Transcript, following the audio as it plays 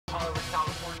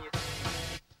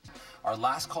Our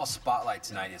last call spotlight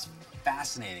tonight is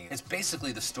fascinating. It's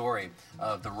basically the story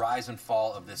of the rise and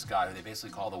fall of this guy who they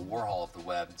basically call the Warhol of the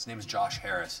web. His name is Josh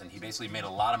Harris, and he basically made a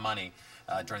lot of money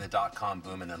during the dot-com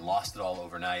boom and then lost it all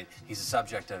overnight. He's the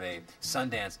subject of a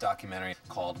Sundance documentary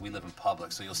called We Live in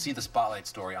Public. So you'll see the spotlight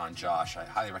story on Josh. I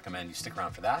highly recommend you stick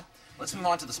around for that. Let's move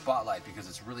on to the spotlight because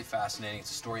it's really fascinating.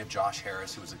 It's a story of Josh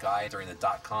Harris, who was a guy during the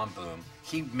dot-com boom.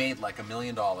 He made like $1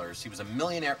 million. He was a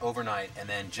millionaire overnight, and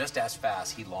then just as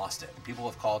fast, he lost it. People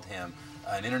have called him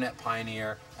an internet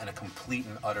pioneer and a complete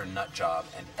and utter nut job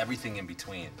and everything in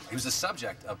between. He was the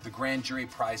subject of the grand jury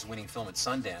prize-winning film at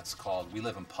Sundance called We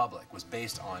Live in Public, was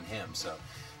based on him. So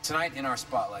tonight in our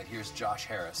spotlight, here's Josh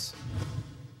Harris.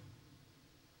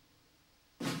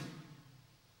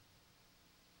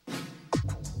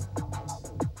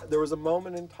 There was a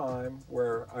moment in time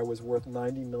where I was worth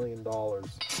 $90 million,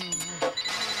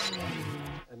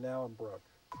 and now I'm broke.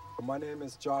 My name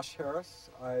is Josh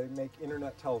Harris. I make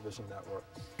internet television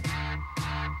networks.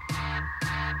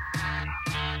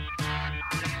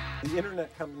 The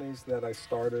internet companies that I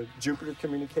started: Jupiter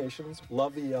Communications,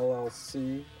 Lovey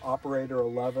LLC, Operator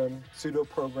 11, Pseudo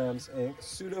Programs Inc.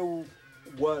 Pseudo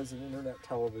was an internet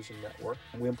television network.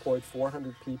 We employed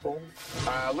 400 people.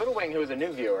 Little Wing, who is a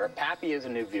new viewer. Pappy is a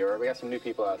new viewer. We got some new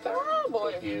people out there. Oh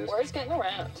boy, word's getting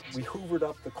around. We hoovered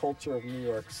up the culture of New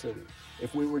York City.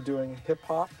 If we were doing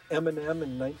hip-hop, Eminem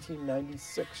in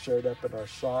 1996 showed up in our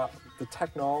shop. The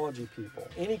technology people,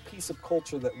 any piece of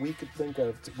culture that we could think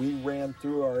of, we ran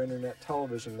through our internet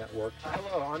television network.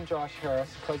 Hello, I'm Josh Harris,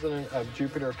 president of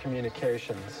Jupiter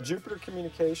Communications. Jupiter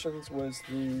Communications was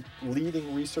the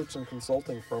leading research and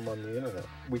consulting firm on the internet.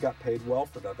 We got paid well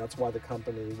for that. That's why the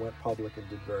company went public and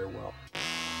did very well.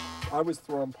 I was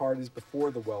throwing parties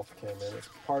before the wealth came in. It's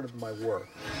part of my work.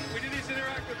 We do these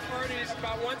interactive parties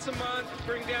about once a month,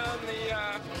 bring down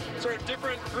the sort of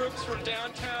different groups from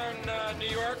downtown New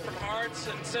York, from arts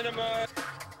and cinema.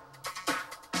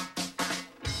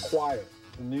 Quiet,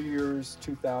 the New Year's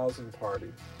 2000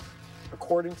 party.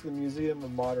 According to the Museum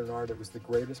of Modern Art, it was the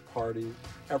greatest party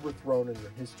ever thrown in the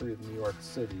history of New York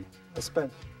City. I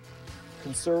spent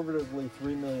conservatively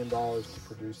 $3 million to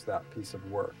produce that piece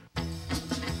of work.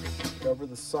 Over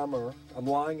the summer, I'm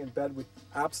lying in bed with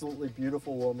absolutely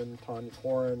beautiful woman, Tanya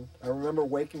Koren. I remember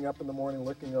waking up in the morning,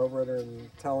 looking over at her and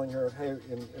telling her, hey,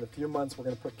 in a few months we're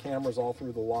going to put cameras all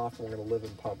through the loft and we're going to live in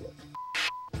public.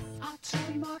 I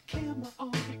turn my camera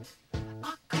on,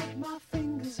 I cut my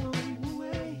fingers on the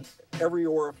way. Every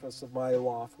orifice of my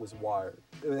loft was wired.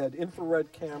 It had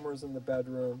infrared cameras in the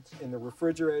bedroom, in the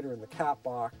refrigerator, in the cat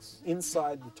box,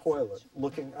 inside the toilet,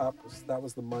 looking up. That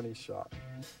was the money shot.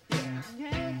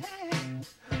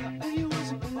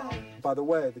 By the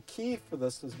way, the key for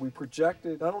this is we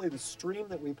projected not only the stream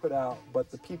that we put out,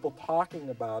 but the people talking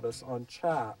about us on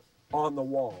chat on the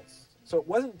walls. So it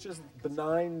wasn't just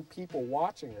benign people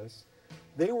watching us.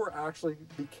 They were actually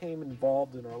became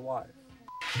involved in our life.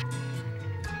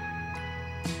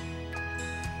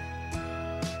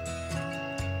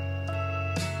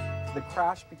 The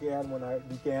crash began when I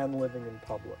began living in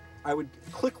public. I would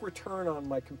click return on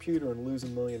my computer and lose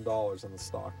 $1 million in the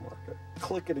stock market.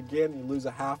 Click it again, you lose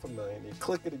 $500,000. You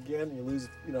click it again, you lose,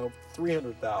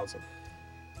 300,000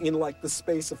 in like the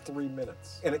space of 3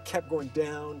 minutes. And it kept going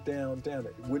down, down, down.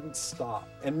 It wouldn't stop.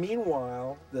 And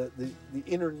meanwhile, the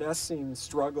internecine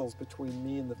struggles between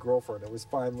me and the girlfriend, it was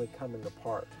finally coming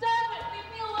apart. Stop it! Leave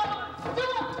me alone!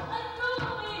 Don't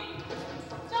unmove me!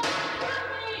 Don't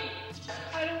hurt me!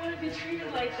 I don't want to be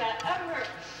treated like that ever.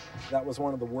 That was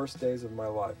one of the worst days of my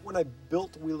life. When I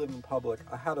built We Live in Public,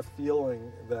 I had a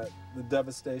feeling that the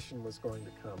devastation was going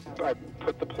to come. I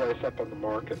put the place up on the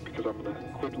market because I'm going to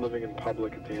quit living in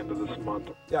public at the end of this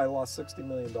month. Yeah, I lost $60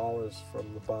 million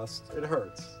from the bust. It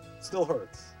hurts. Still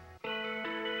hurts.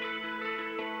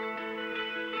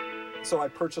 So I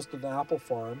purchased an apple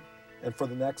farm, and for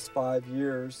the next 5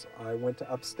 years, I went to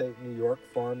upstate New York,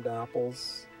 farmed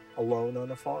apples alone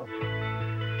on a farm.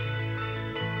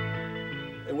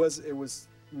 It was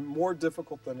more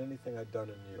difficult than anything I'd done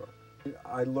in New York.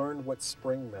 I learned what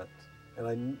spring meant, and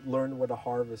I learned what a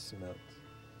harvest meant.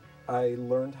 I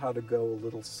learned how to go a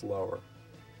little slower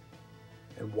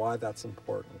and why that's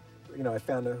important. I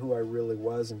found out who I really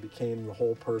was and became the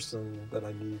whole person that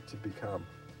I needed to become.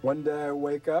 One day I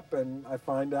wake up and I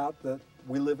find out that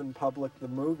We Live in Public, the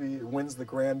movie, wins the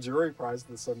grand jury prize at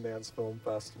the Sundance Film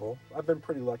Festival. I've been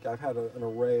pretty lucky. I've had an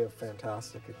array of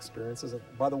fantastic experiences. And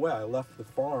by the way, I left the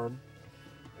farm,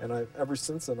 and ever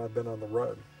since then I've been on the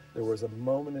road. There was a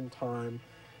moment in time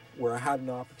where I had an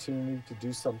opportunity to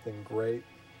do something great,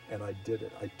 and I did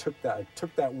it. I took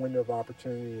that window of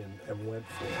opportunity and went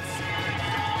for it.